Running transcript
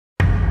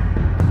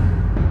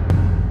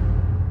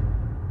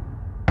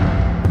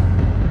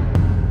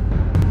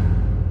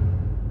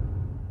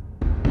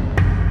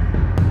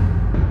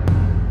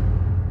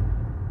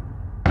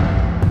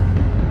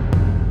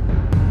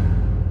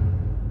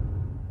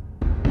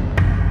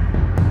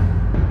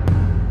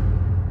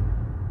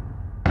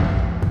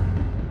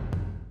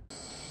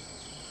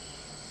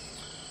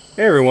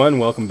Hey everyone,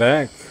 welcome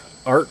back.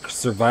 ARK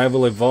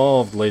Survival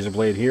Evolved,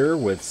 Lazerblade here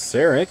with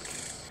Sarek.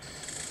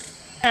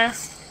 Yeah.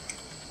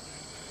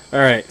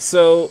 Alright,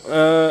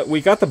 so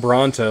we got the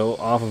Bronto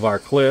off of our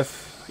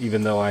cliff,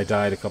 even though I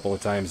died a couple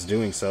of times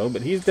doing so,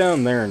 but he's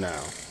down there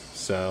now.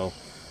 So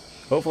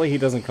hopefully he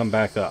doesn't come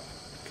back up,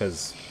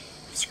 because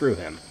screw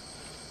him.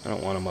 I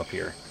don't want him up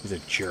here. He's a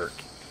jerk.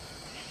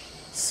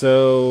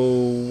 So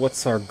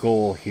what's our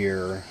goal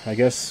here? I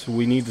guess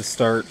we need to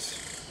start,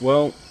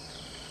 well,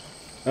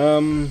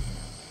 I'm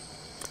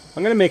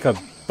gonna make a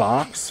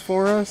box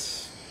for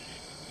us.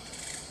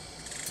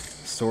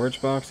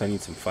 Storage box. I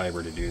need some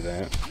fiber to do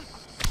that.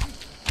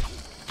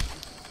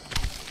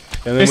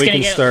 And then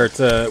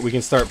we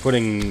can start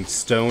putting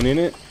stone in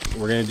it.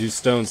 We're gonna do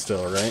stone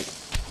still, right?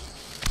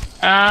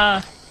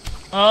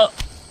 Well,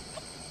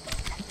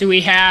 do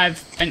we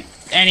have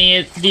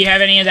any? Do you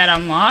have any of that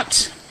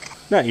unlocked?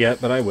 Not yet,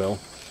 but I will.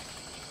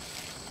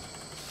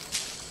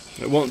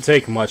 It won't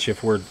take much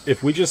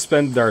if we just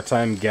spend our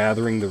time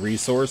gathering the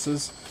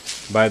resources.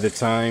 By the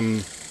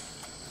time,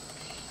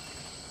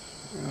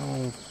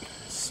 oh,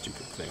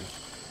 stupid thing.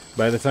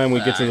 By the time we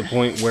get to the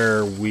point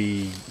where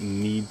we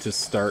need to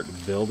start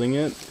building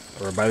it,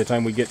 or by the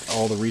time we get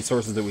all the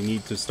resources that we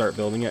need to start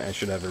building it, I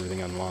should have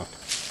everything unlocked.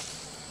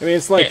 I mean,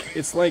 it's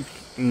like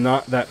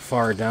not that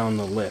far down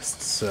the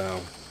list,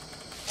 so.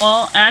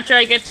 Well, after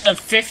I get to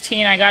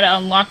 15, I gotta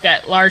unlock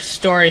that large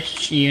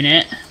storage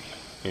unit.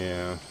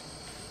 Yeah.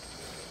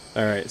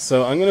 Alright,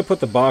 so I'm going to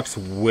put the box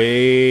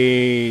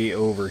way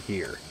over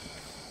here.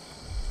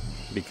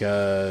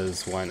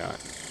 Because, why not?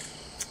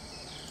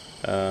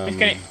 I'm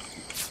gonna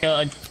kill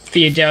a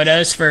few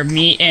dodos for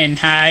meat and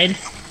hide.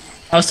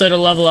 Also to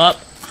level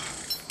up.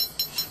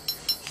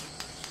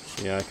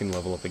 Yeah, I can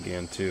level up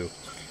again, too.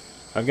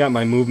 I've got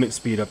my movement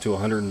speed up to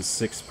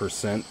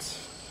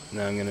 106%.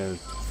 Now I'm going to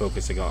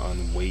focus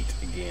on weight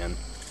again.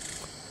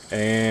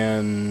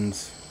 And,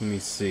 let me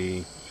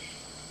see.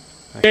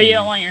 You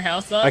don't want your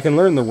health up? I can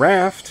learn the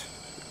raft,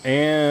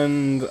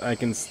 and I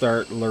can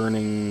start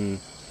learning...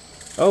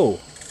 Oh,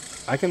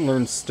 I can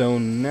learn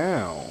stone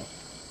now.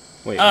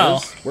 Wait,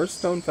 where's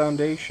stone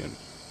foundation?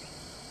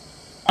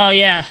 Oh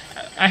yeah,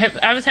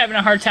 I was having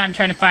a hard time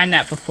trying to find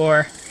that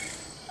before.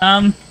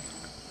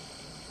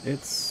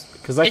 It's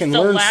because I can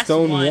learn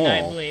stone wall.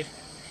 I believe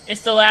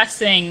it's the last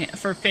thing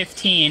for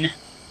 15. I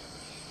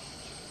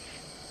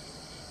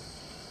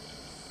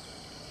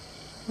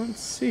don't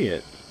see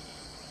it.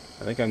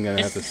 I think I'm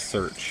gonna have to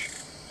search.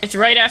 It's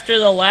right after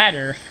the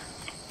ladder.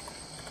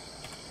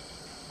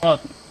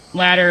 Well,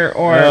 ladder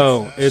or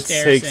oh, it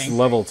takes thing.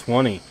 level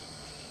 20.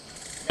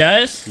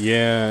 Does?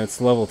 Yeah,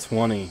 it's level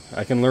 20.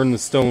 I can learn the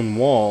stone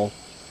wall,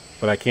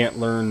 but I can't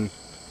learn.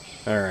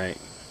 All right.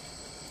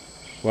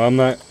 Well, I'm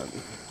not.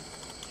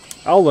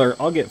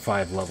 I'll get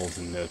 5 levels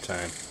in no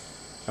time.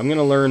 I'm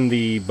gonna learn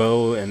the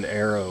bow and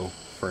arrow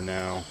for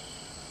now.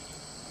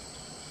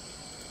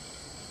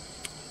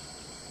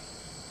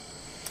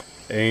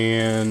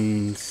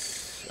 And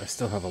I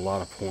still have a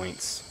lot of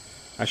points.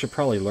 I should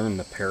probably learn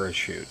the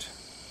parachute.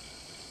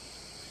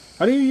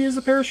 How do you use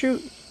the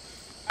parachute?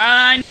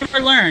 I never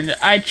learned.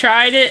 I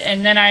tried it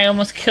and then I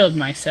almost killed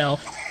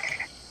myself.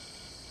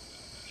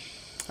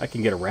 I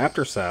can get a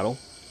raptor saddle.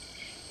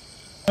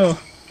 Oh,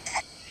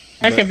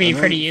 that could be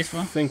pretty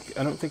useful.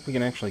 I don't think we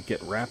can actually get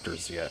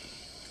raptors yet.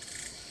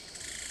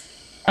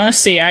 Let's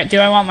see. Do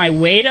I want my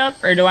weight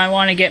up or do I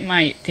want to get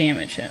my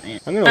damage up?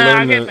 I'm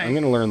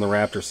gonna learn the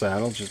raptor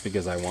saddle just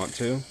because I want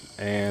to,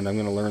 and I'm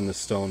gonna learn the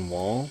stone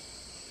wall,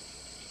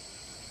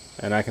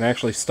 and I can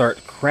actually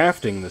start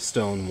crafting the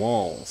stone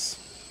walls.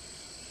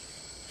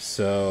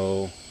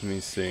 So let me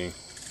see.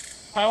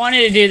 If I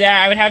wanted to do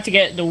that, I would have to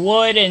get the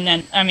wood and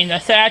then the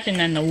thatch and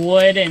then the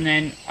wood and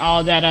then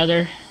all that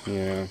other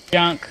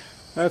junk.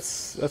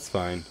 That's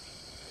fine.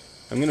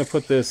 I'm gonna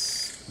put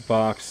this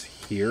box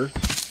here.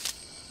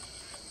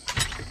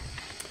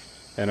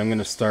 And I'm going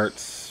to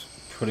start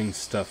putting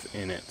stuff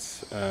in it.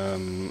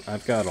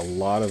 I've got a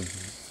lot of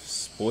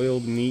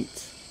spoiled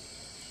meat,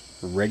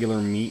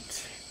 regular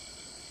meat.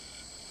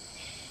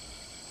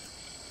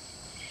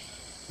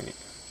 Okay.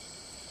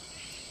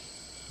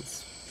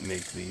 Let's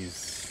make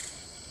these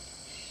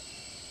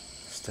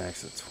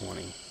stacks of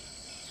 20. Let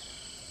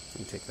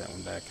me take that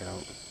one back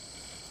out.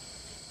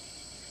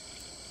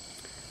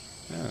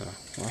 Oh,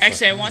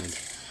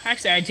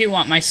 actually, I do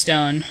want my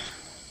stone.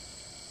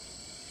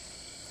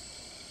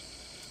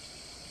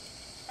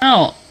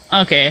 Oh,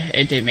 okay,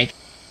 it did make.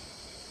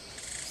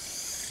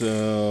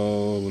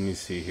 So, let me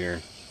see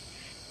here.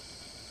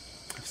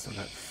 I've still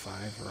got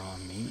 5 raw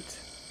meat.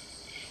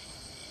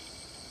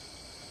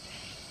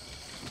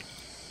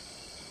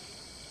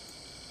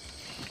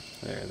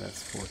 There,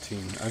 that's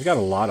 14. I've got a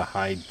lot of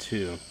hide,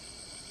 too.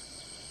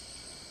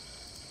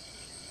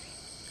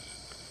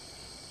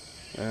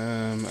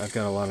 I've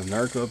got a lot of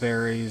narco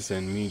berries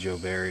and mijo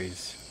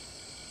berries.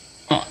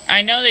 Well,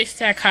 I know they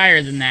stack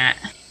higher than that.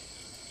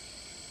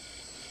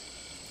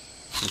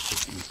 Let's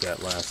just eat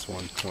that last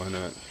one. Why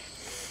not?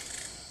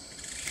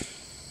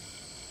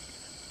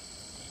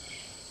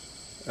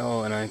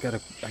 Oh, and I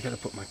gotta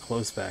put my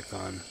clothes back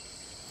on.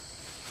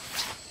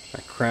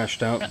 I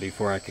crashed out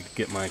before I could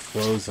get my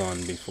clothes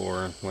on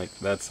before. Like,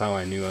 that's how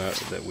I knew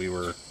that we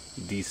were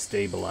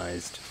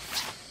destabilized.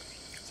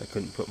 So I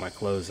couldn't put my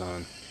clothes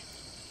on.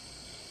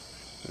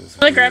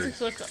 Some of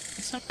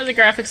the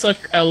graphics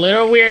look a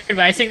little weird, but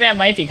I think that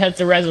might be because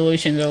the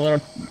resolution's a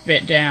little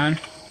bit down.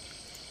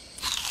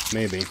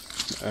 Maybe.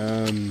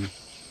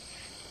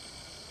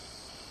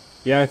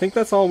 Yeah, I think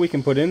that's all we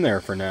can put in there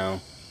for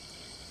now.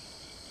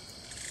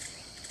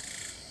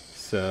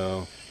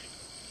 So,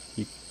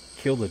 you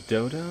kill the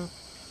dodo?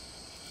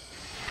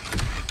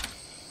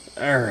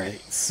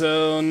 Alright,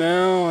 so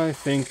now I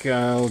think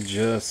I'll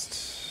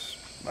just,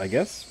 I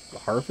guess,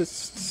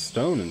 harvest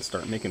stone and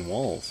start making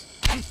walls.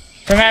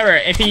 Remember,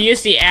 if you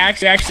use the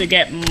axe, you actually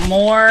get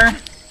more.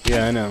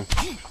 Yeah, I know.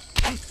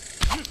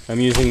 I'm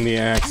using the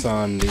axe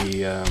on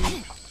the,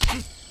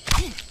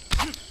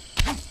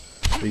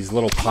 these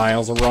little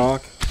piles of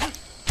rock,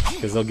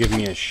 because they'll give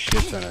me a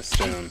shit ton of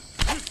stone.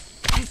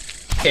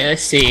 Okay,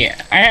 let's see.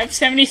 I have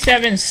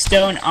 77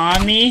 stone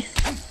on me.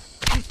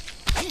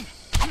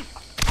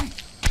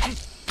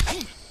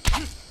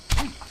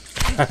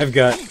 I've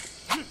got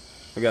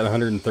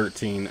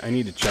 113. I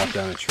need to chop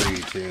down a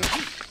tree, too.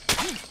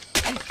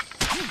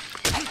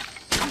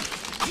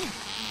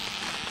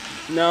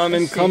 No, I'm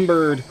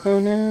encumbered. Oh,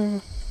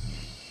 no.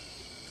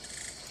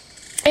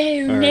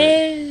 Oh,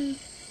 no.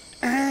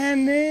 I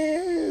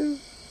know.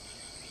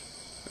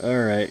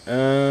 Alright,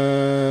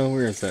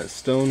 where's that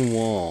stone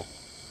wall?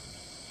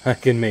 I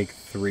can make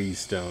 3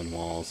 stone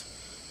walls.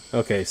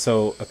 Okay,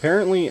 so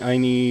apparently I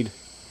need...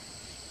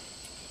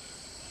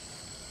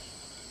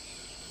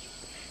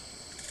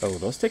 Oh,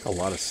 those take a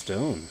lot of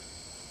stone.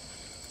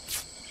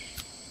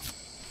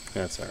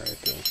 That's alright,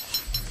 though.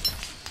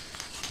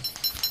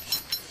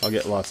 I'll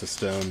get lots of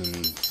stone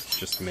and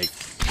just make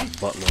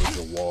buttloads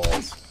of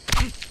walls.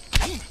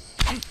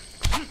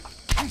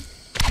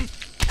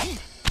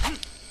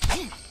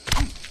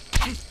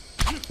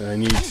 And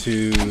I'm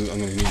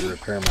gonna need to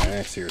repair my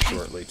axe here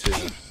shortly, too.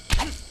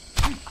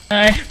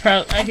 I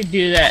could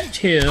do that,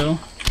 too.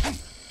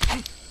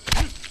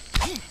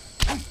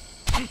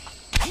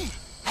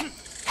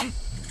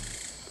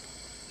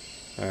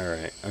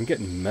 Alright, I'm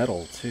getting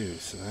metal, too,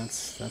 so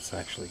that's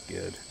actually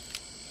good.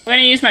 I'm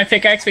gonna use my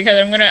pickaxe because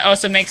I'm gonna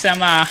also make some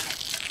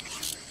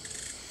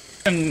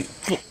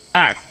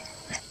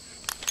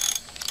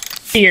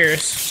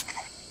spears.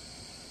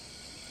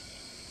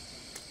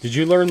 Did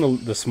you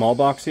learn the small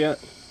box yet?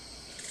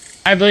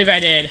 I believe I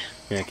did.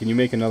 Yeah, can you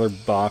make another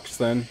box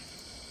then?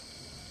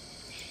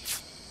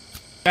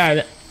 Got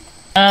it.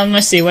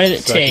 Let's see, what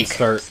does it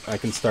take? I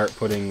can start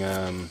putting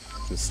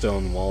the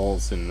stone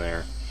walls in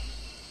there.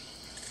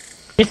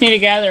 Just need to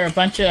gather a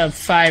bunch of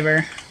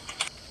fiber.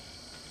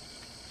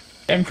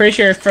 I'm pretty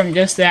sure from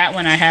just that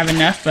one I have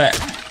enough, but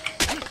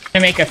I'm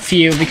gonna make a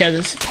few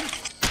because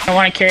I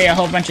want to carry a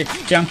whole bunch of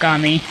junk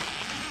on me.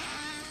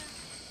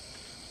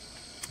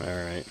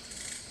 Alright.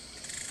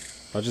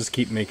 I'll just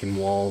keep making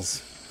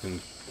walls,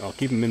 and I'll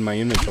keep them in my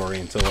inventory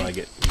until I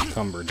get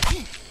encumbered.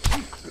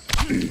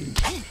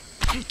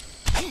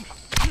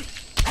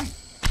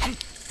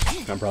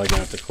 I'm probably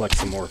gonna have to collect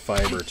some more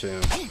fiber, too.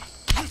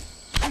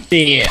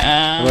 See,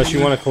 Unless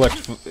you want to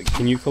collect...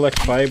 Can you collect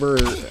fiber,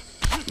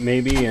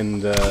 maybe,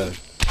 and,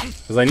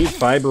 because I need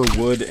fiber,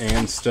 wood,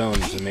 and stone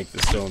to make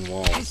the stone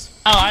walls.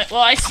 Oh,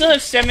 well, I still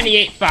have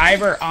 78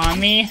 fiber on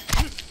me.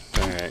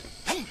 Alright.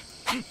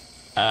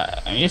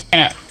 I'm just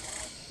gonna...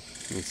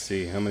 Let's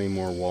see, how many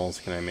more walls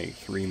can I make?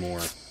 3 more.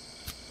 How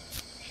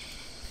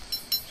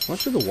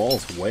much do the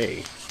walls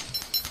weigh?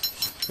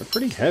 They're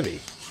pretty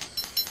heavy.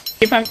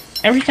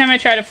 Every time I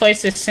try to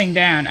place this thing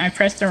down, I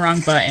press the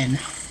wrong button.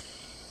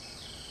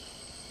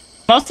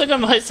 I'm also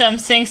gonna put some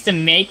things to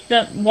make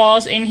the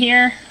walls in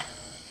here.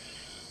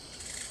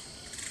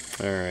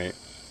 Alright.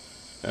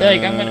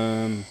 Like, I'm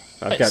gonna...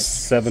 I've got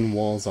 7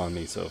 walls on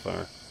me so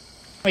far.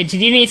 Wait,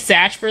 did you need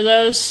thatch for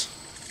those?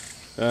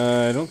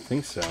 I don't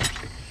think so.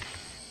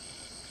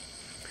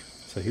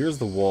 So here's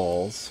the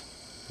walls.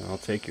 I'll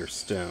take your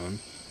stone.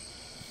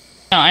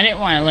 No, I didn't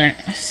want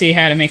to see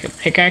how to make a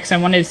pickaxe. I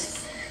wanted...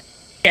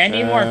 Yeah, I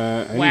need more...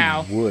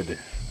 I need wood.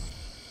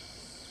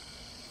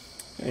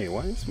 Hey,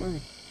 why is my...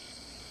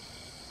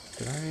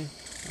 Did I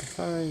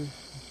thought I...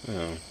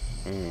 Oh.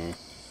 I don't know.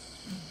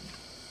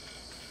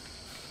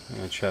 I'm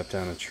gonna chop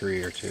down a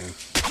tree or 2.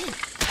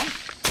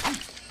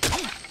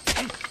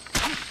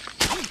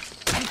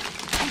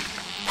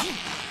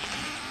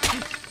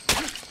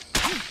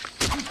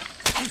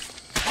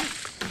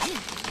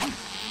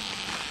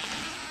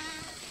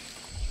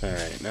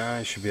 Alright, now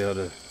I should be able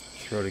to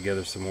throw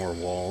together some more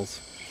walls.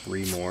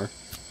 3 more.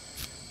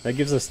 That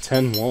gives us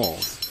 10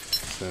 walls.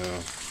 So...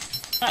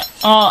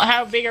 Oh,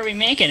 how big are we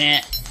making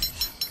it?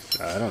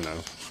 I don't know.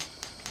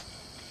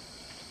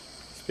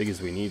 As big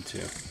as we need to.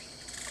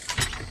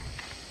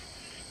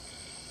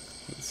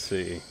 Let's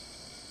see.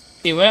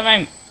 See, what am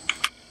I...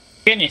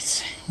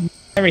 Goodness.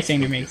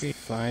 Everything to make these.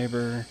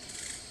 Fiber.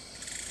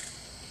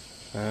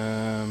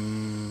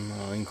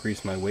 I'll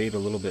increase my weight a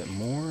little bit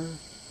more.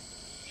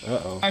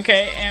 Uh-oh.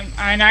 Okay,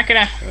 I'm not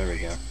gonna... There we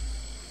go.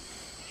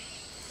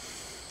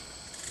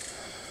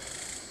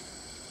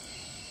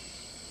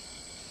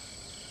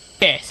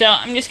 Okay, so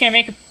I'm just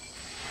gonna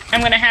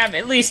I'm gonna have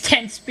at least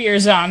 10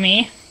 spears on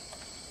me.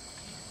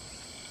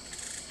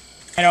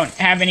 I don't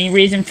have any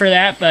reason for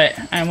that, but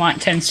I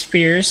want 10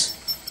 spears.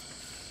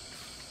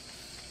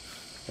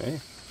 Okay.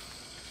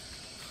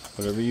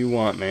 Whatever you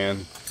want,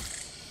 man.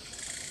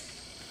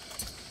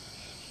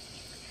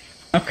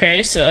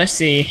 Okay, so let's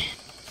see.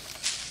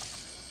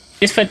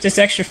 Just put this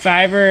extra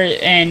fiber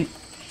and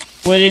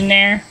wood in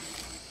there.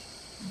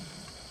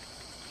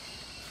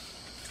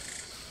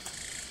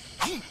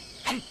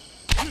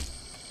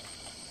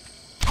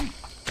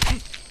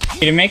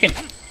 To make it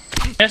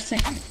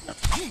interesting.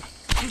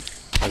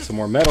 Add some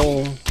more metal,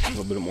 a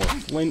little bit more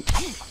flint.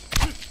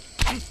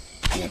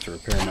 I have to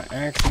repair my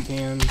axe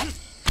again.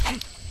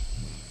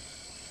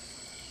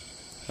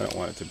 I don't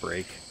want it to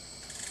break.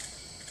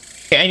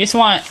 Okay, I just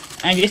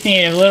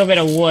need a little bit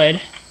of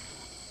wood.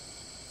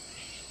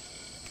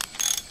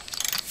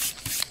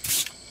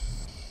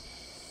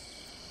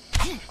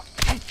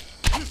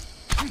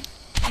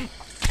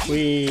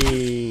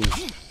 Whee!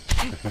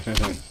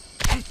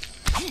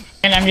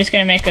 And I'm just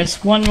gonna make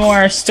us one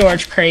more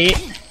storage crate.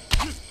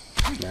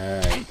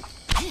 Nice.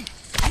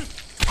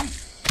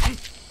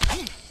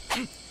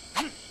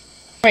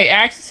 Wait,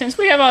 actually, since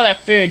we have all that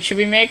food, should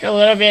we make cook a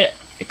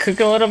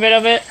little bit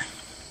of it?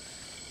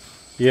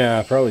 Yeah,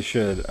 I probably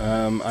should.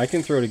 I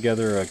can throw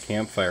together a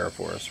campfire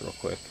for us real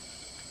quick.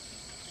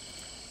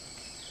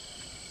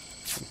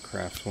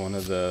 Craft one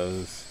of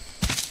those.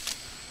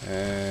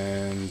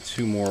 And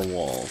 2 more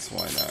walls,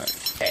 why not?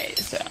 Okay,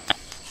 so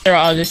they're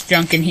all just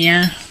junk in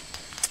here.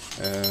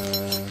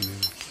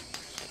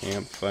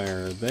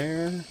 Campfire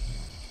there.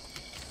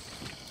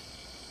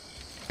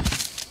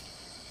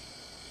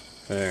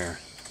 There.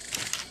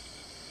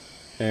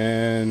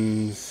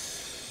 And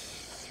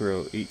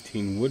throw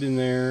 18 wood in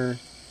there.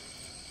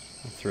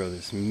 I'll throw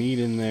this meat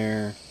in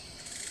there.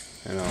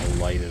 And I'll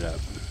light it up.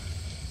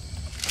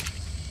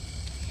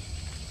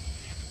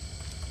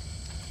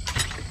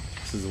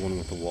 This is the one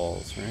with the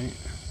walls, right?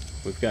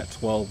 We've got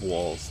 12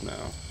 walls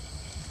now.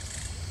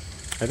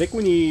 I think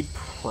we need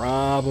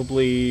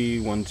probably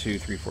 1, 2,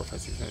 3, 4,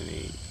 5, 6, 7,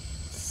 8,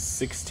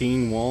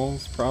 16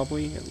 walls,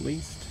 probably, at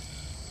least.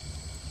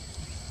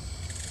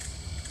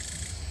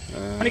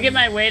 I'm gonna get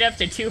my weight up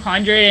to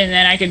 200 and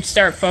then I can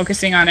start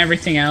focusing on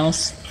everything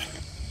else.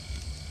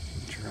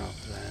 Drop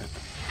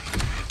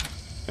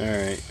that.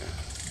 Alright.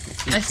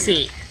 Let's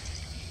see.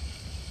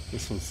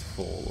 This one's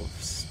full of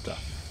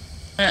stuff.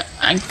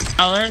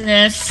 I'll learn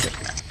this.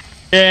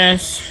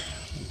 This.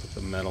 Put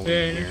the metal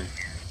in here.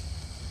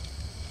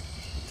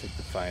 Take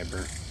the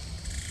fiber.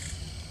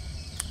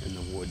 And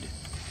the wood.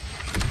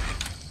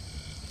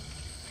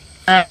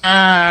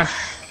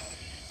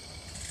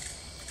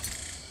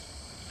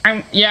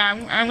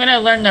 I'm gonna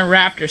learn the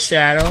raptor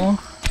saddle.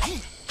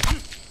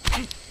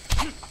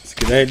 It's a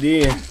good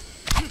idea.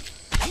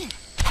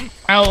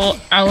 I'll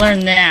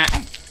learn that.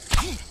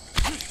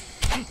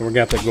 And we're gonna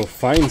have to go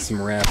find some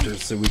raptors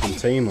so we can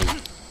tame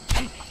them.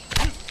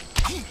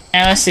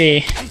 Now let's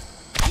see.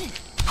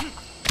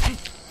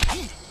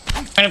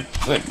 I'm gonna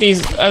put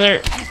these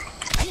other.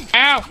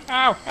 Ow!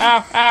 Ow!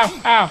 Ow!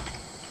 Ow! Ow!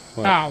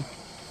 What? Ow!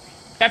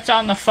 That's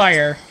on the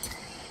fire.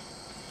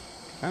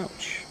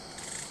 Ouch.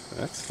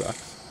 That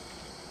sucks.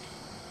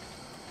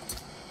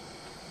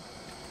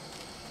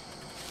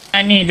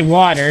 I need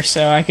water,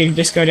 so I could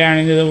just go down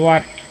into the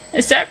water.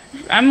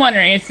 I'm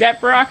wondering, is that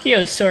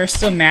Brachiosaurus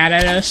still mad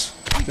at us?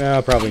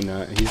 No, probably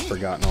not. He's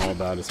forgotten all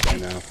about us by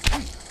now.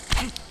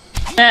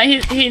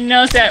 He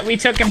knows that we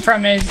took him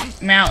from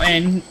his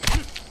mountain.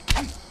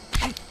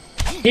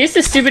 He's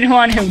the stupid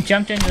one who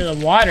jumped into the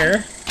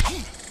water.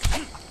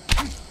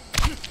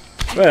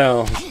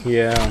 Well,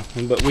 yeah,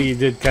 but we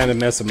did kind of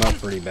mess him up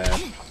pretty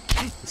bad.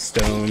 The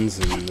stones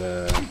and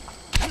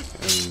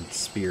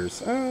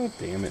spears. Oh,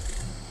 damn it.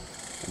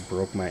 I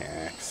broke my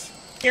axe.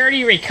 He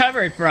already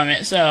recovered from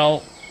it,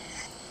 so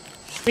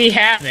we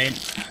haven't.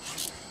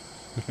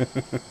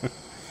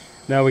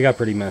 No, we got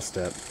pretty messed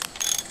up.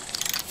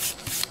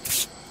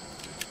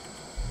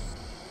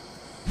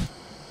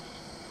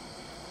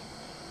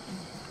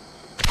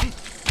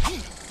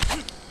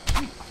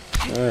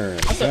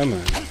 Alright, come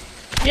on.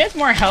 He has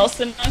more health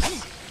than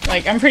us.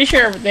 Like, I'm pretty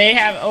sure they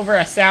have over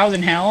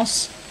 1,000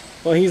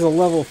 health. Well, he's a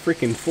level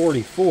freaking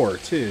 44,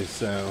 too,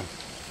 so...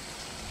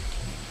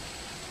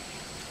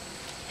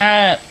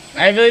 I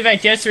believe I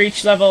just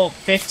reached level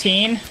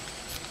 15.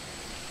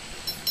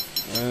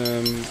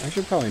 I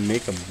should probably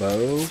make a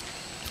bow.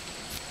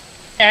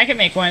 Yeah, I can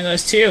make one of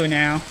those too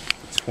now.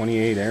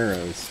 28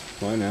 arrows.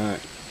 Why not?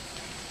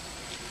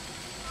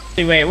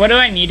 Wait, what do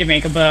I need to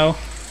make a bow?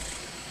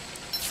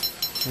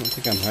 I don't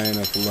think I'm high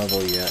enough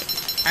level yet.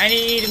 I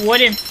need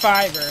wood and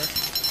fiber.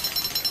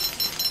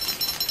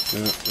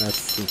 No,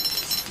 that's the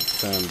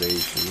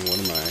foundation. What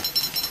am I?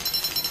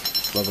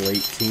 Level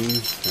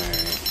 18?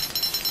 Alright.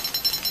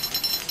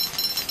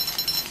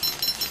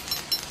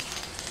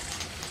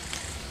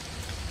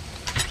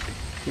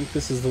 think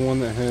this is the one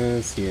that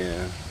has,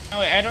 yeah. Oh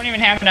wait, I don't even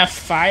have enough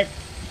fiber.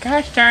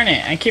 Gosh darn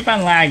it, I keep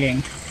on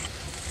lagging.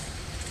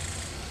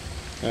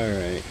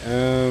 Alright,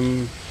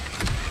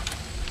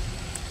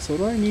 so what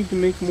do I need to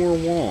make more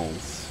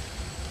walls?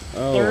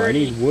 Oh, 38. I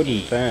need wood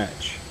and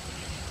thatch.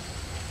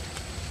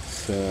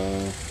 So,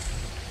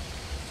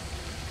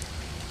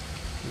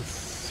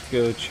 let's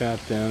go chop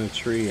down a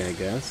tree, I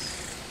guess.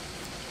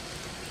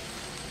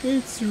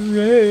 It's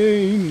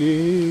raining.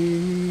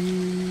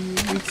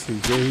 It's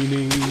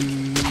raining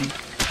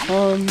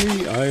on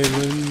the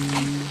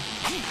island.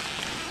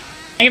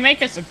 I can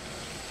make us a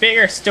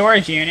bigger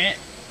storage unit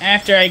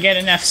after I get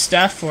enough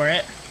stuff for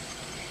it.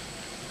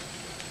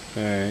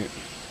 Alright.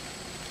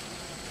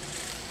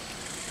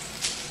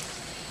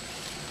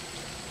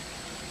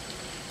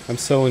 I'm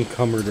so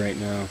encumbered right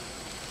now.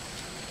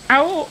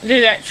 How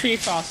did that tree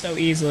fall so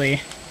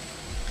easily?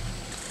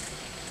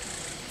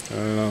 I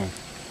don't know.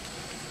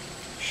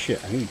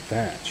 Shit, I need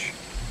thatch.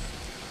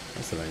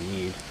 That's what I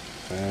need.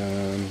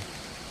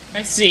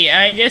 Let's see,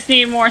 I just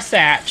need more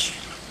thatch.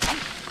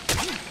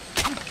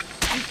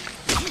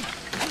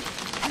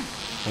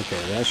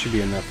 Okay, that should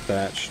be enough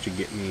thatch to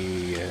get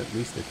me at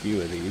least a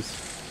few of these.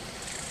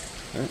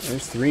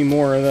 There's 3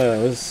 more of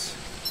those.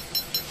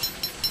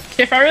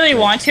 If I really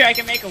want to, I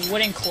can make a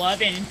wooden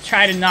club and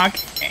try to knock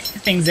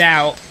things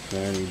out.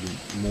 I need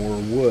more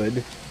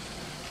wood.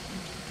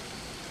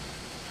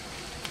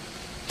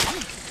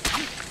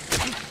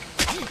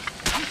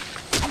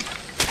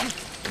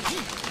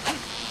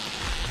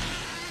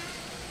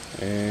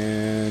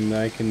 And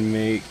I can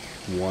make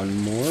 1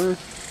 more.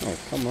 Oh,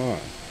 come on.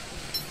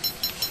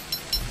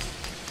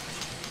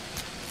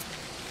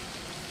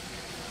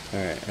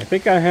 Alright, I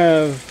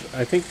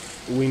think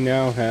we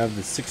now have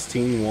the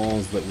 16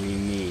 walls that we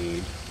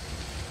need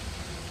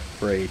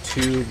for a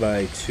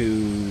 2x2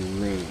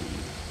 room.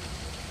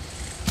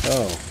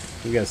 Oh,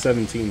 we got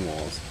 17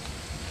 walls.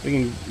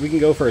 We can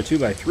go for a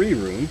 2x3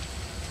 room.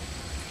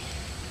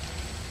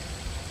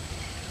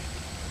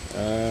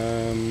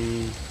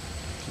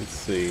 Let's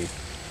see.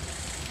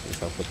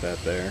 Guess I'll put that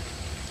there.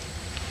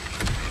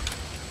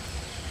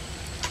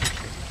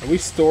 Are we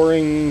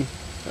storing?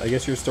 I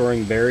guess you're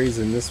storing berries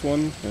in this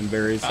one and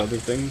various other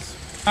things.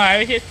 Oh, I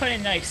was just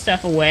putting like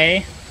stuff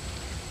away.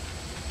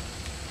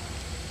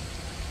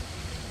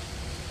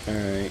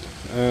 Alright.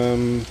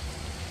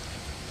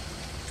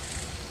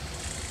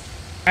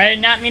 I did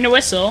not mean to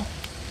whistle.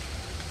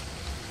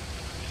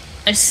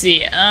 Let's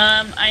see.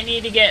 I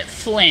need to get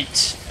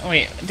flint.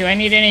 Wait, do I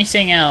need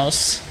anything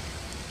else?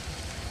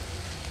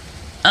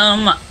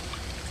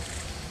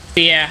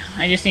 Yeah,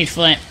 I just need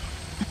flint.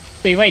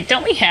 Wait,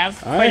 don't we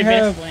have quite a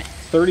bit of flint?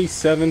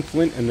 37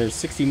 flint, and there's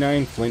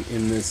 69 flint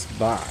in this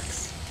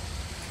box.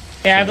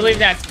 Yeah, so,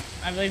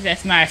 I believe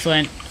that's my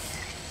flint.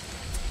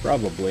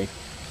 Probably.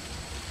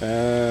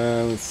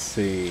 Let's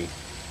see.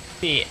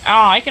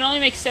 Oh, I can only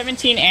make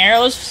 17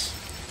 arrows.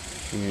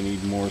 I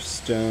need more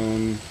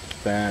stone,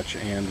 thatch,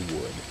 and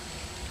wood.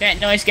 That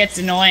noise gets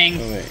annoying.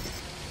 Oh, wait.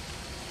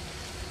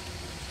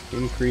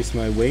 Increase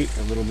my weight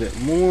a little bit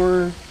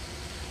more.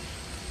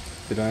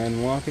 Did I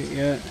unlock it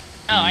yet?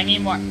 Oh, I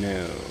need more.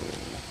 No.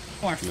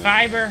 More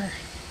fiber.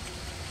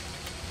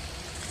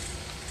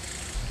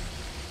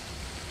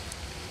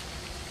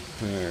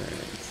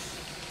 Alright.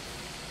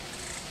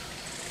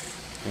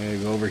 I'm gonna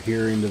go over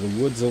here into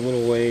the woods a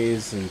little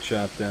ways and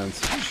chop down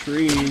some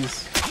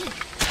trees.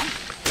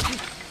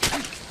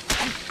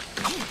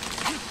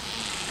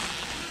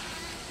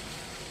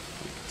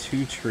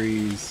 Two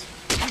trees.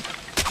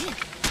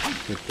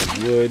 Get the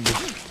wood.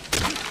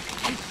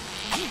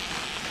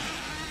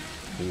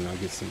 And then I'll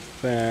get some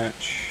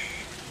thatch.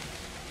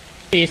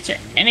 Is there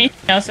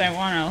anything else I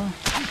want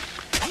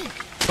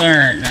to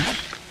learn?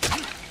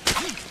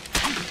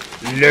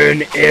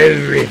 Learn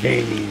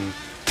everything.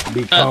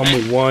 Become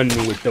one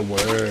with the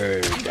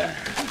word.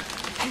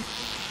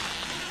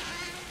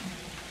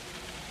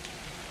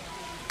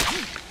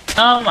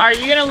 Are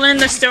you gonna learn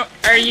the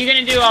Are you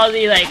gonna do all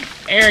the like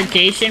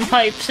irrigation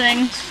pipe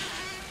things?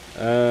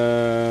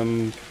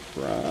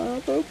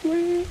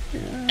 Probably.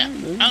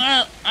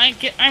 Yeah.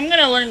 I'm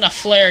gonna learn the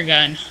flare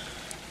gun.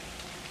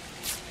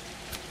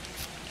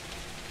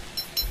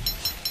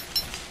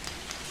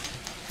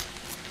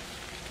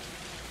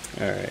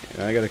 Alright,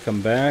 I gotta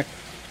come back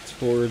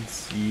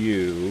towards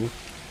you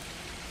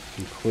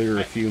and clear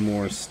a few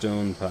more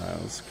stone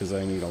piles, because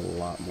I need a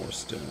lot more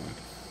stone.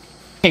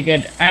 Okay,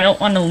 good. I don't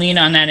want to lean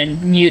on that and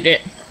mute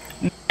it.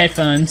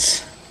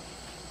 Headphones.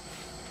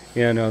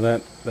 Yeah, no,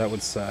 that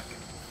would suck.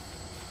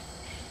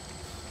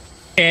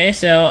 Okay,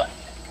 so...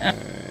 Alright.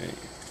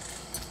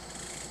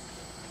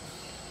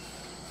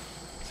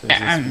 So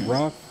there's this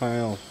rock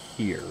pile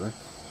here.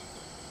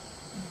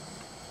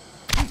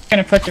 I'm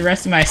gonna put the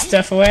rest of my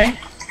stuff away.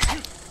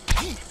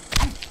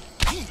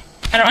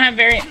 I don't have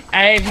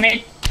I've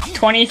made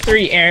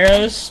 23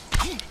 arrows.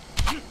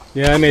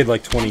 Yeah, I made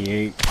like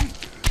 28.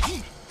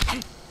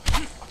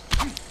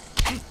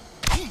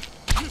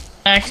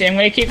 Actually, I'm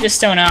gonna keep this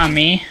stone on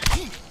me.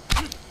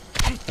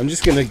 I'm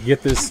just gonna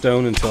get this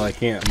stone until I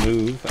can't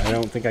move. I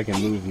don't think I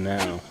can move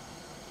now.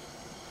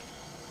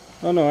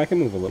 Oh no, I can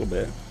move a little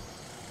bit.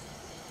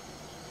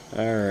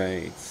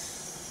 Alright.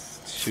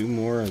 2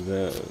 more of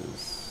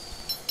those.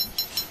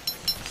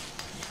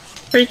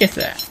 Freak is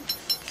that?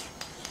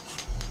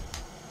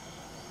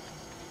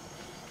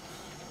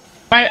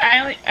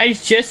 I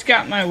just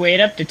got my weight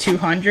up to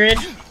 200.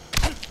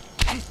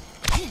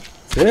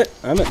 That's it?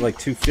 I'm at like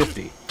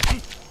 250.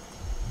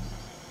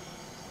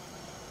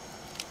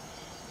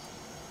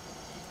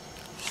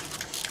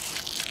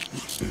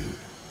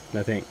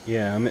 I think,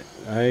 yeah, I'm at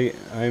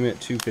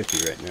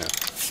 250 right now.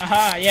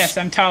 Aha, yes,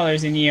 I'm taller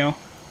than you.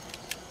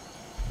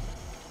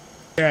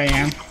 Here I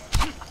am.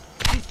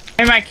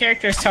 Made my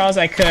character as tall as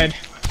I could.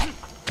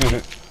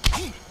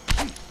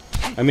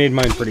 I made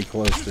mine pretty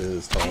close to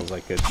as tall as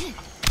I could.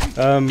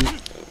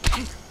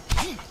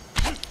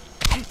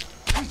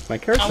 My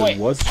character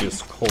was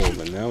just cold,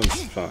 and now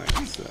he's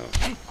fine, so...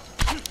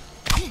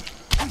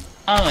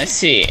 Oh, let's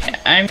see.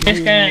 I'm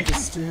just gonna...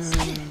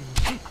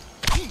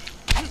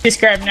 Just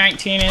grab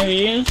 19 of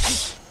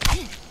these.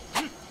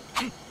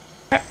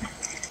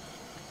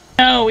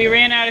 No, we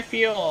ran out of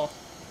fuel.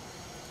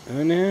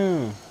 Oh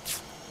no.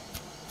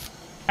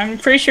 I'm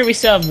pretty sure we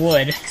still have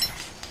wood.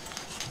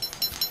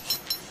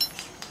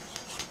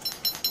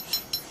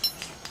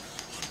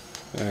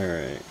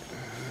 Alright.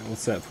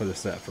 What's that put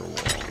us at for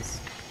walls?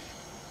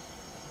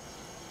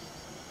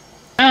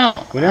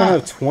 Oh. We now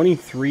have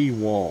 23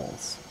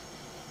 walls.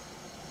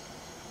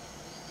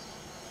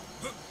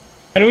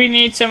 Why do we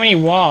need so many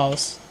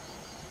walls?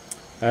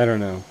 I don't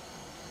know.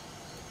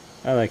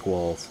 I like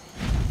walls.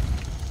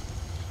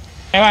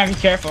 I want to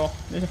be careful.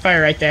 There's a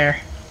fire right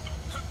there.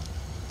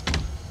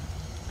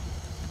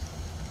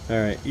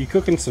 Alright, you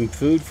cooking some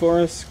food for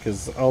us?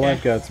 Because all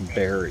I've got is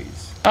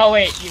berries. Oh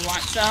wait, you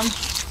want some?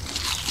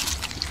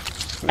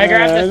 I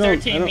grabbed the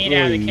 13 meat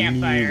out of the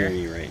campfire. I don't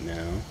need any right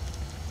now.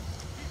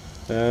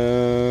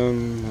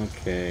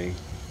 Okay.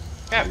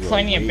 Got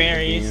plenty of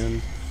berries.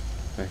 Again.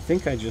 I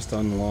think I just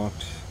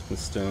unlocked the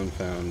stone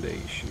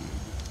foundation.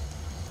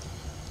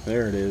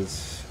 There it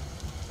is.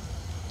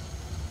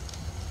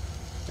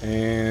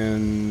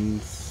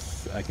 And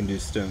I can do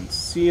stone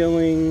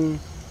ceiling.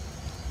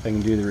 I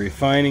can do the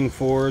refining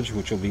forge,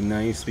 which will be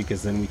nice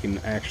because then we can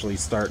actually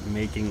start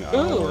making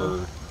our...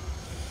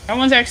 That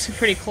one's actually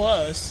pretty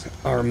close.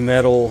 Our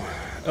metal.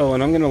 Oh,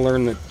 and I'm going to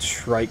learn the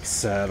trike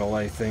saddle,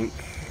 I think.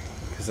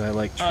 Because I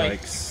like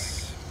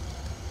trikes.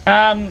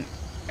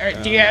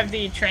 Do you have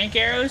the trank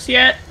arrows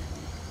yet?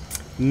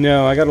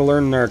 No, I got to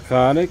learn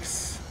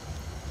narcotics.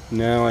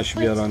 Now I should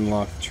be able to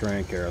unlock the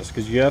trank arrows.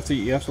 Because you have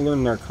to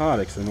learn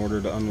narcotics in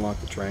order to unlock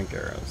the trank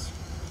arrows.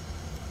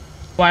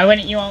 Why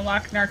wouldn't you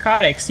unlock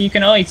narcotics? You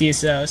can always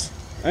use those.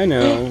 I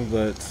know,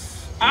 but...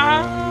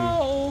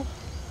 Ow!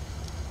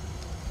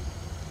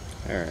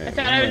 Alright, what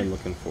am I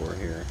looking for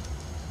here?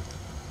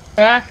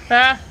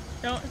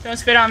 Don't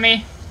spit on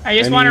me. I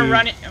just want to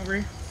run it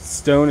over.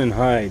 Stone and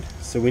hide.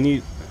 So we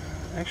need...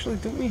 Actually,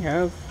 don't we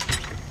have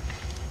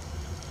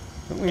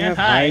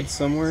hide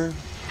somewhere?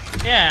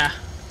 Yeah.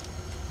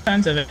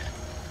 Tons of it.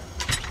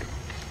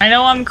 I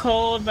know I'm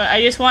cold, but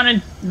I just want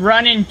to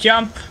run and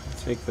jump.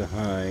 Take the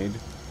hide.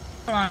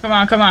 Come on, come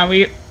on, come on.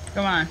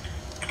 Come on.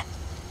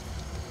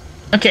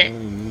 Okay. I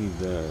only need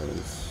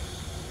those.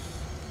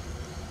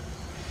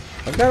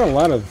 I've got a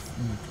lot of,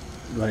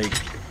 like...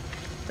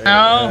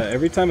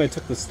 every time I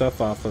took the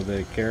stuff off of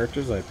the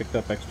characters, I picked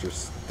up extra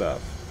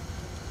stuff.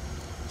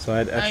 So I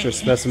had extra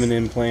specimen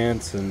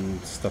implants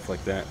and stuff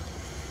like that.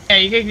 Yeah,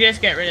 you could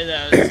just get rid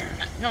of those.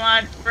 Come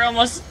on, we're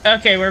almost...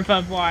 Okay, we're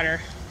above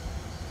water.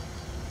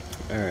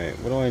 Alright,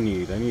 what do I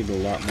need? I need a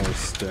lot more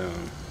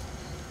stone.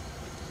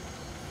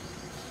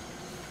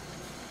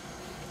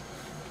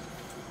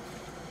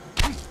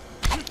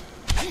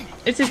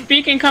 Is this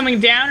beacon coming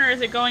down or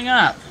is it going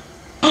up?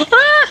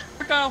 Ah!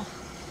 Go.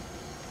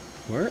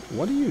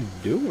 What are you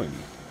doing?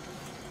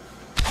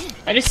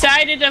 I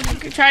decided to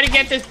try to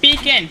get this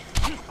beacon.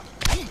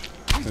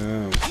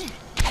 Oh.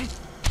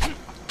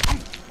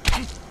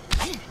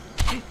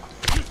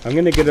 I'm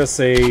gonna get us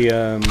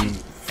a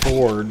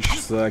forge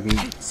so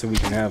we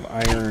can have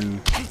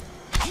iron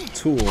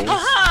tools.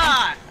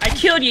 Aha! I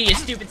killed you, you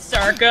stupid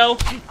Sarko.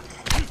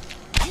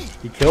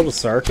 You killed a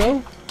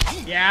Sarko?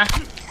 Yeah.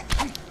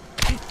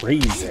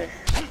 Crazy.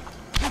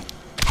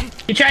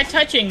 You tried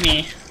touching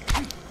me.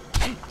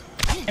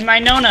 In my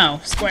Nono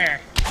square.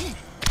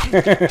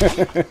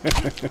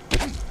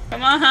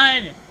 Come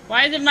on!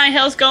 Why isn't my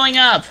health going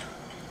up?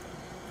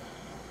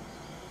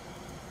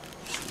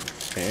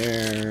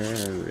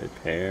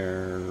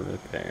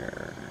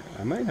 Repair.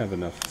 I might have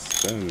enough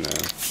stone now.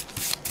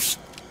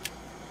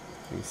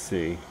 Let me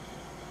see.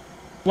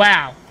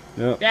 Wow.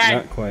 Nope, Dad,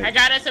 not quite. I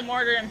got us a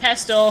mortar and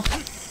pestle.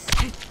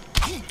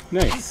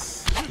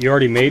 Nice. You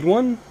already made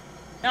one?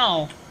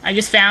 No, I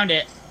just found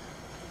it.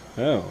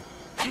 Oh.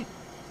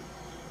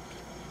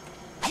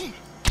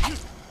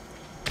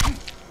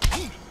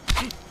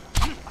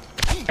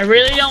 I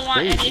really don't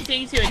want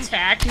anything to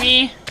attack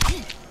me.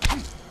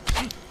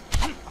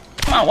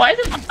 Come on, why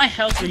isn't my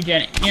health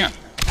regenerating? You know,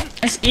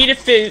 let's eat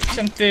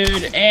some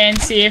food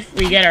and see if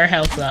we get our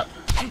health up.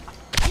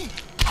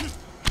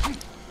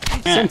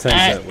 Sometimes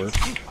that works.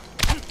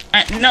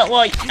 No,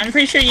 well, I'm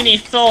pretty sure you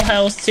need full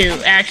health to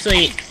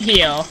actually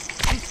heal.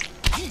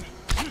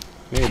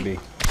 Maybe.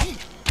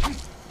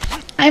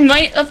 I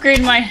might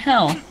upgrade my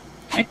health.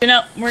 You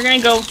know, we're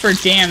gonna go for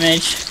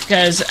damage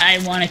because I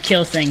want to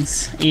kill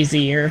things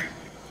easier.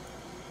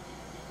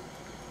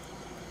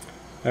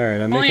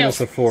 Alright, I'm making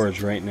us a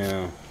forge right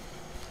now.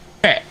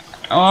 Okay,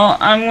 well,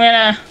 I'm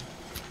gonna...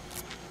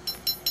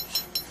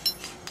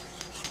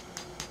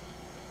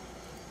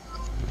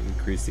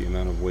 Increase the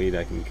amount of weight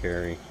I can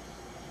carry.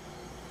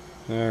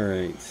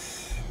 Alright.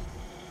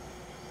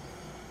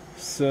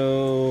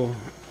 So...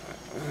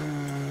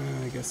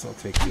 I guess I'll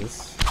take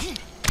this.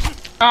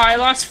 Oh, I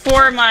lost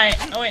 4 of my...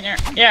 Oh, wait, no.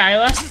 Yeah, I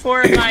lost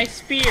 4 of my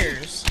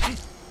spears.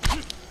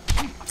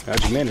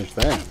 How'd you manage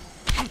that?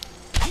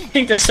 I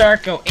think the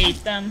Sarko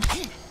ate them.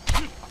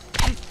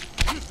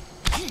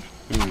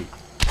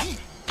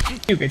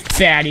 Stupid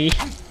fatty.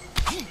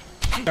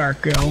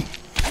 Sarko.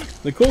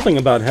 The cool thing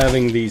about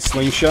having the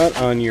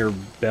slingshot on your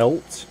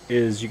belt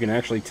is you can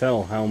actually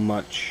tell how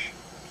much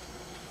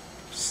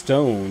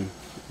stone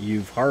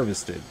you've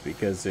harvested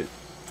because it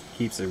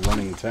keeps a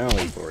running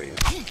tally for you.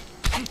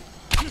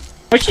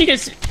 Wish you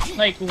could,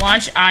 like,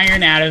 launch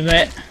iron out of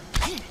it.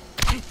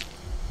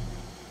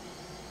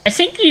 I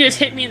think you just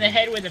hit me in the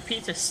head with a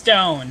piece of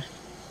stone.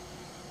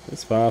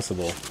 It's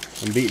possible.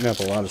 I'm beating up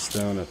a lot of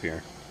stone up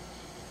here.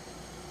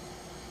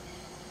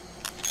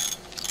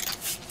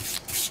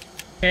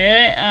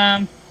 Okay,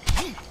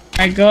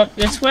 I go up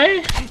this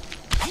way?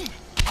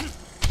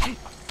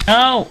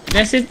 Oh,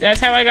 that's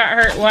how I got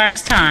hurt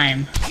last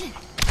time.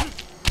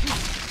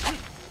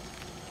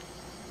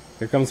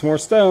 Here comes more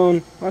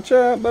stone. Watch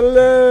out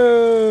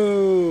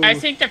below! I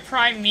think the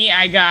prime meat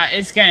I got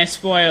is gonna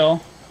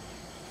spoil.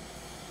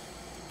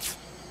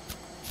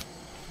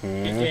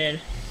 It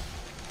did.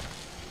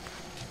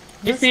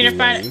 Just need to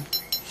find it.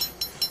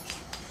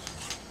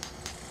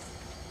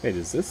 Wait,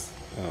 is this?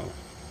 Oh.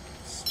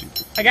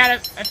 Stupid. I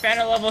found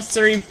a level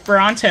 3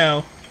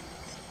 Bronto.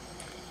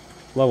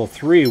 Level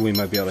 3 we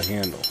might be able to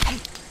handle.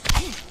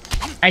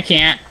 I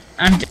can't.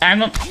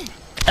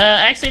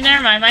 Actually,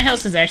 never mind. My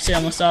health is actually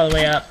almost all the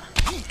way up.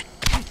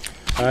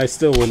 I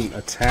still wouldn't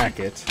attack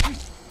it.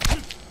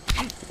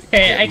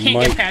 Okay, I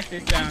can't get past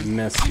this zone.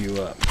 Mess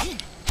you up.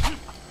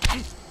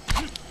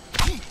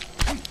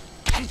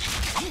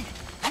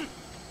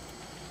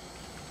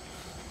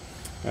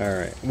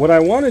 Alright, what I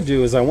want to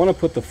do is I want to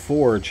put the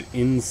forge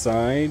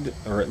inside,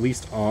 or at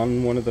least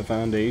on one of the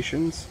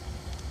foundations.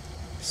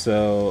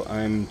 So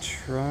I'm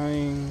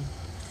trying...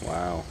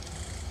 Wow.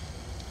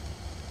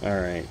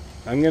 Alright,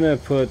 I'm gonna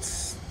put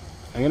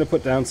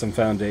down some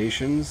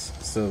foundations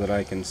so that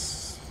I can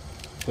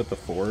put the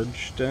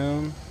forge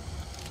down.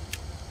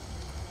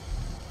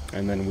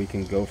 And then we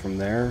can go from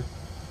there.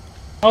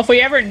 Well, if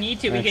we ever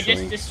need to, we could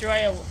just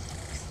destroy a...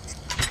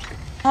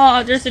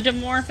 Oh, there's a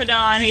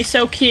Dimorphodon. He's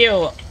so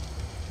cute.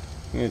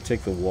 I'm going to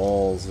take the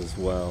walls as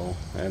well,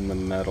 and the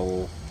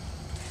metal.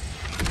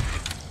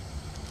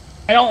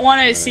 I don't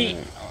want to see...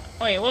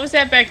 Wait, what was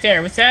that back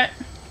there? Was that...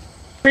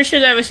 Pretty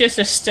sure that was just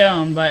a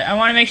stone, but I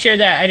want to make sure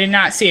that I did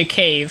not see a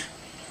cave.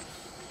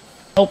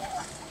 Nope.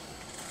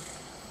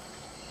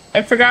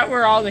 I forgot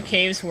where all the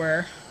caves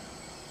were.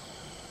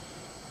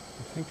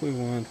 I think we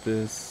want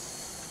this...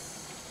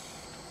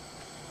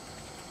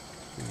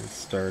 Let's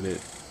start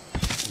it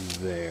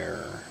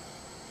there.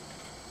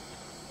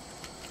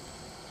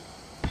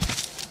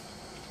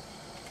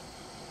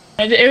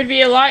 It would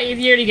be a lot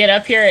easier to get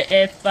up here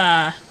if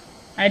I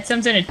had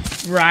something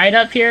to ride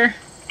up here.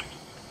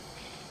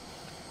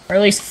 Or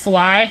at least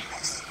fly.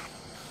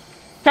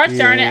 Gosh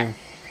darn it.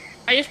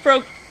 I just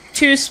broke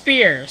 2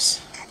 spears.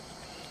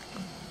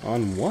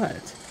 On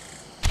what?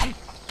 I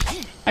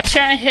was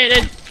trying to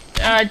hit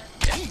a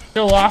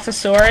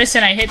Dilophosaurus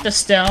and I hit the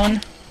stone.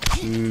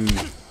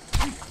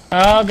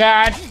 Oh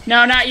god.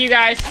 No, not you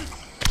guys.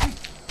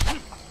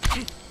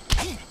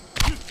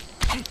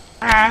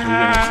 Are you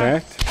getting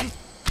attacked?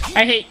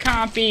 I hate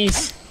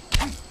compies.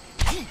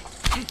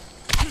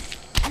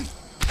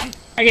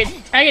 I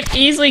could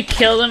easily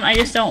kill them, I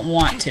just don't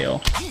want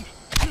to.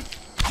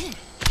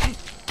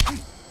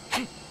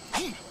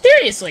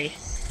 Seriously.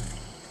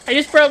 I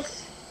just broke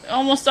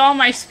almost all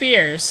my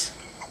spears.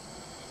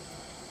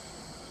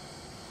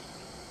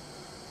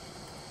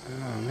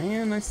 Oh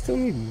man, I still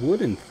need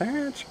wood and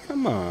thatch?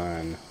 Come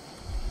on.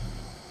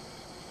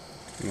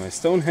 My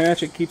stone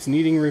hatchet keeps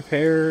needing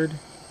repaired.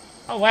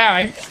 Oh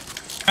wow,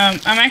 I'm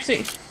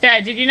actually...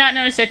 Dad, did you not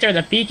notice that there's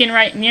a beacon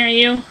right near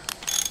you?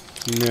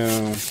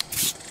 No.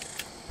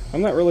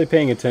 I'm not really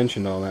paying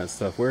attention to all that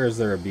stuff. Where is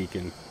there a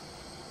beacon?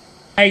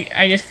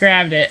 I just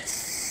grabbed it.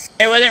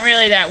 It wasn't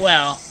really that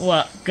well,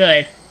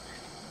 good.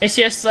 It's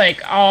just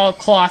like all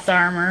cloth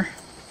armor.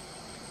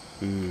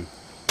 I'm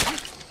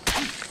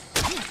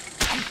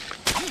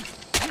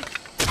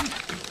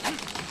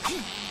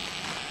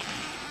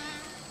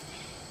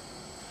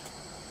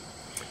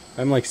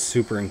like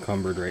super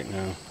encumbered right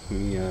now. Let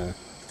me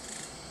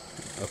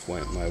up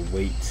went my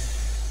weight.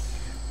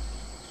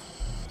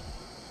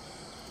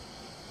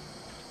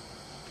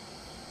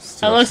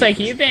 It looks like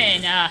you've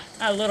been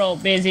a little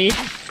busy.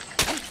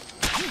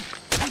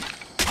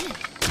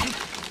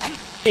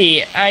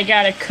 See, I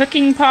got a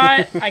cooking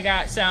pot. I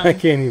got some. I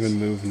can't even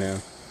move now.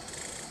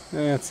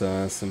 That's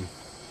awesome.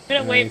 I'm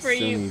gonna wait for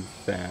you. Need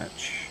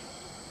thatch.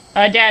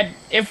 Dad,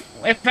 if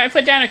I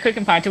put down a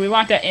cooking pot, do we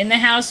want that in the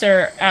house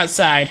or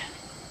outside?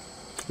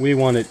 We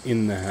want it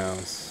in the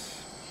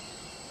house.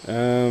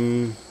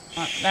 I'm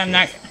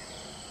not.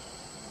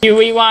 Do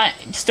we want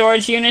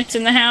storage units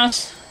in the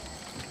house?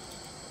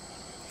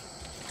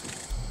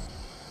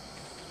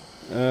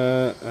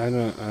 I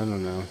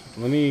don't know.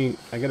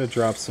 I gotta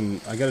drop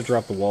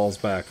the walls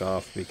back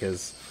off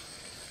because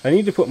I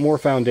need to put more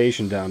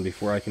foundation down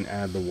before I can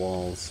add the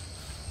walls.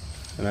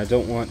 And I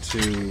don't want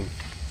to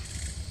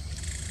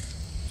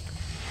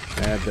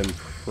add them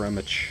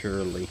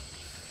prematurely.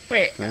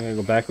 Wait. I'm gonna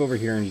go back over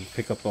here and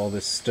pick up all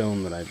this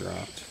stone that I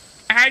dropped.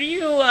 How do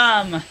you,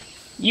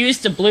 use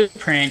the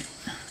blueprint?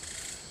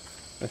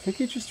 I think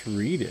you just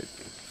read it.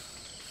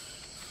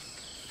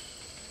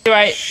 Do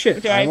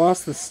I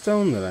lost the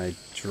stone that I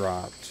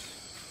dropped.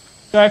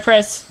 Do I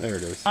press... There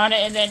it is. On it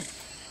and then...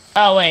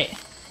 Oh, wait.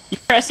 You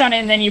press on it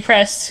and then you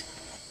press...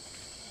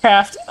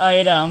 Craft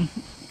item.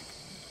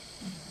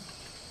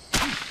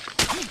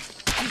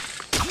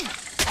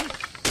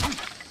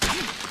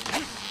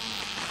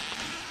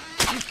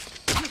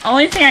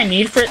 Only thing I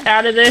need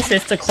out of this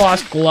is the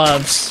cloth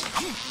gloves.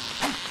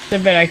 I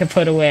bet I could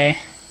put away.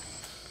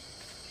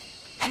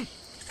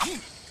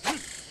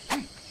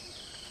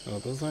 Oh,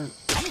 those aren't...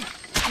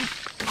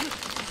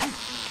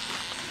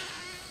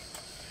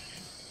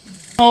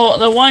 Well,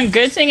 the one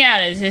good thing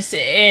out of this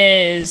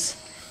is...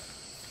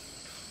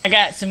 I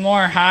got some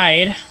more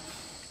hide.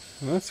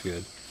 Well, that's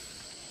good.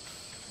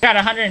 Got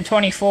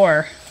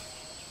 124.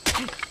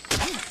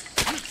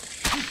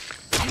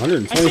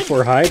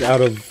 124 hide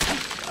out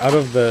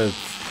of the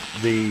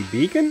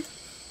beacon?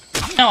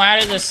 No,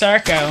 out of the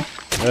Sarko.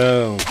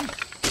 Oh.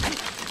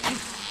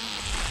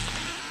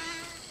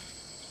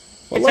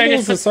 What level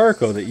is the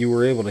Sarko that you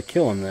were able to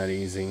kill him that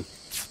easy?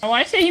 I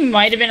want to say he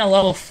might have been a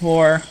level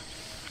 4.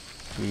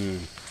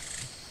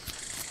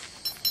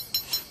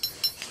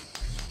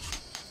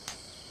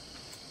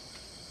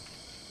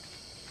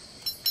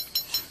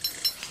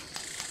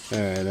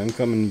 Alright, I'm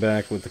coming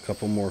back with a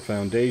couple more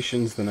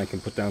foundations, then I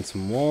can put down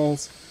some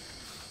walls.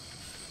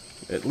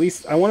 At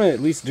least, I want to at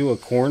least do a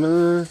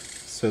corner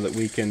so that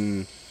we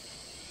can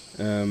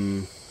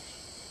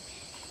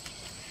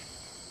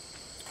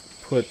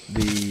put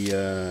the,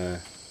 yeah,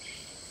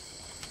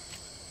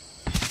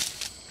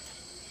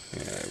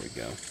 there we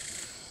go.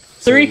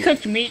 3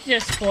 cooked meat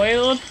just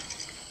spoiled.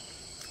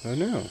 Oh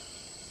no.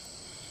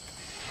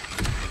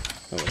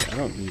 Oh wait, I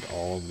don't need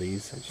all of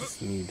these, I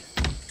just need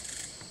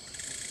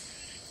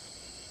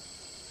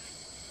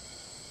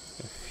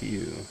a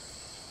few.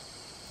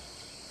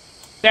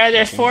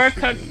 There's 4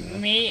 cooked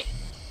meat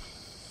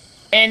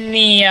in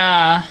the,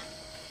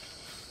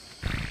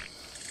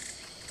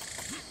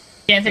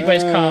 can't think what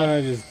it's called.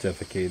 I just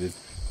defecated.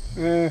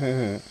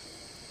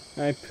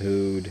 I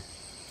pooed.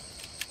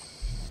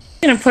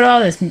 I'm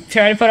gonna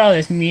try to put all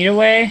this meat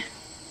away.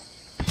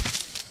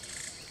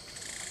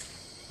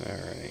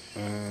 Alright,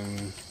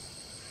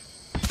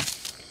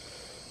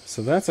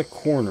 so that's a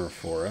corner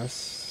for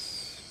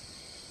us.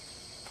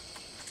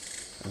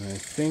 And I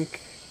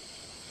think...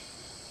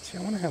 See,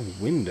 I want to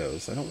have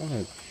windows. I don't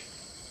want to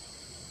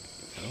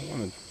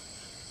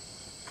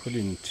put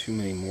in too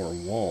many more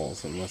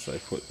walls unless I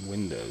put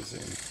windows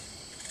in.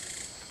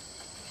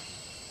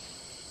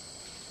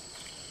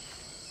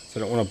 So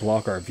I don't want to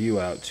block our view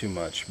out too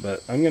much,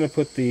 but I'm going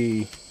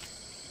to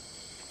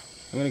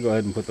go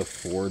ahead and put the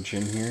forge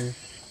in here.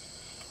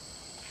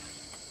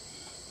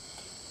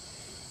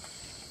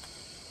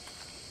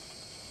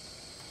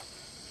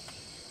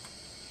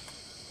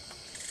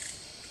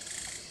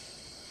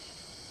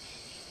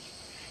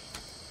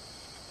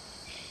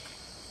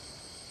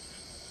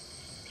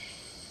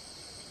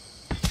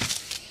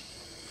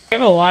 We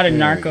have a lot of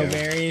narco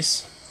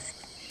berries.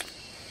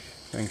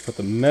 I can put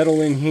the metal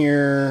in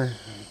here,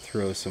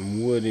 throw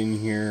some wood in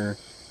here,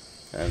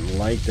 and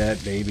light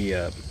that baby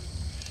up.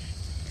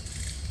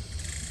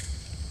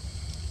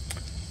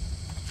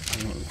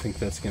 I don't think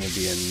that's going to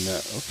be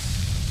enough.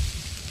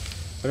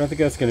 I don't think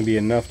that's going to be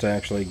enough to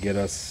actually get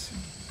us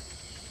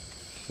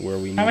where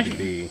we need to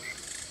be.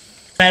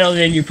 Metal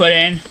did you put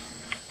in?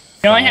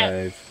 You only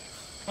have.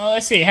 5. Well,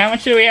 let's see. How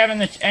much do we have in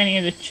any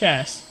of the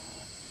chests?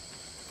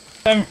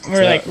 We're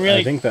like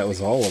really. I think that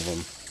was all of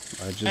them.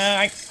 I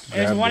just.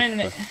 There's one in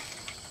the.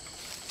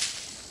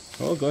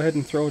 Well, go ahead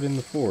and throw it in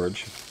the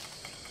forge.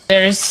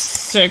 There's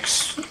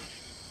 6.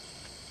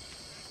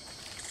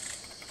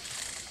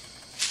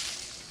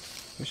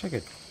 Wish I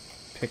could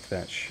pick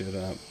that shit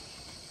up.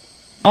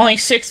 Only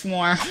 6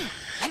 more.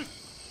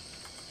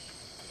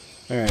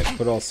 Alright,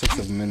 put all 6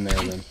 of them in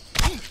there then.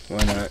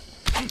 Why not?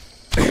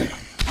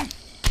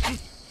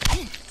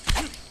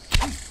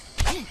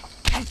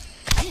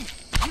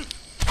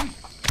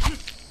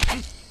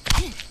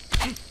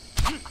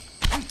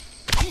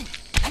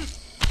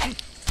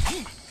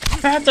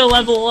 I have to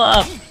level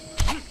up.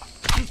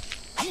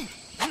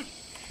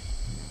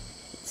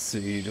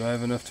 see. Do I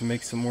have enough to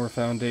make some more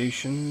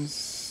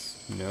foundations?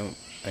 No.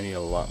 I need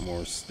a lot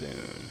more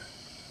stone.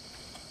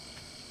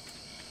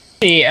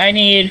 See, I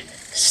need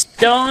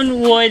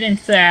stone, wood, and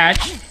thatch.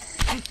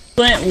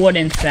 Flint, wood,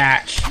 and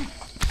thatch.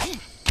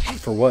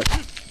 For what?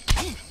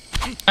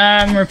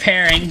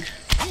 Repairing.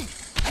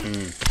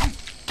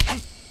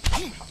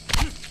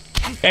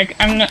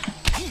 I'm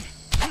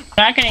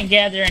not gonna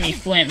gather any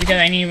flint because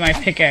I need my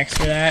pickaxe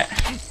for that.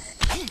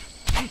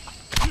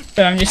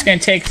 So I'm just gonna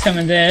take some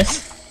of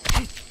this.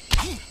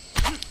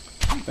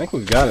 I think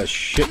we've got a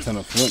shit ton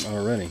of flint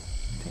already.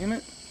 Damn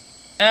it.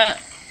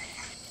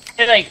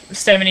 Like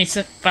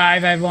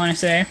 75, I want to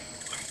say.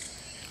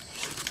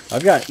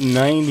 I've got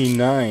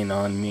 99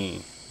 on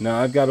me. No,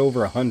 I've got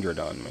over 100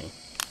 on me.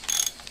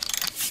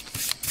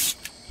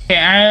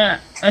 Okay,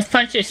 let's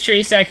punch this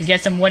tree so I can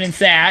get some wood and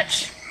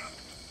thatch.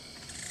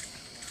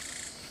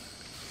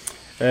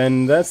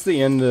 And that's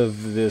the end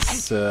of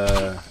this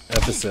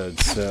episode,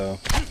 so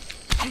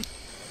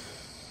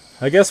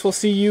I guess we'll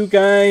see you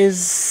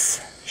guys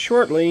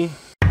shortly.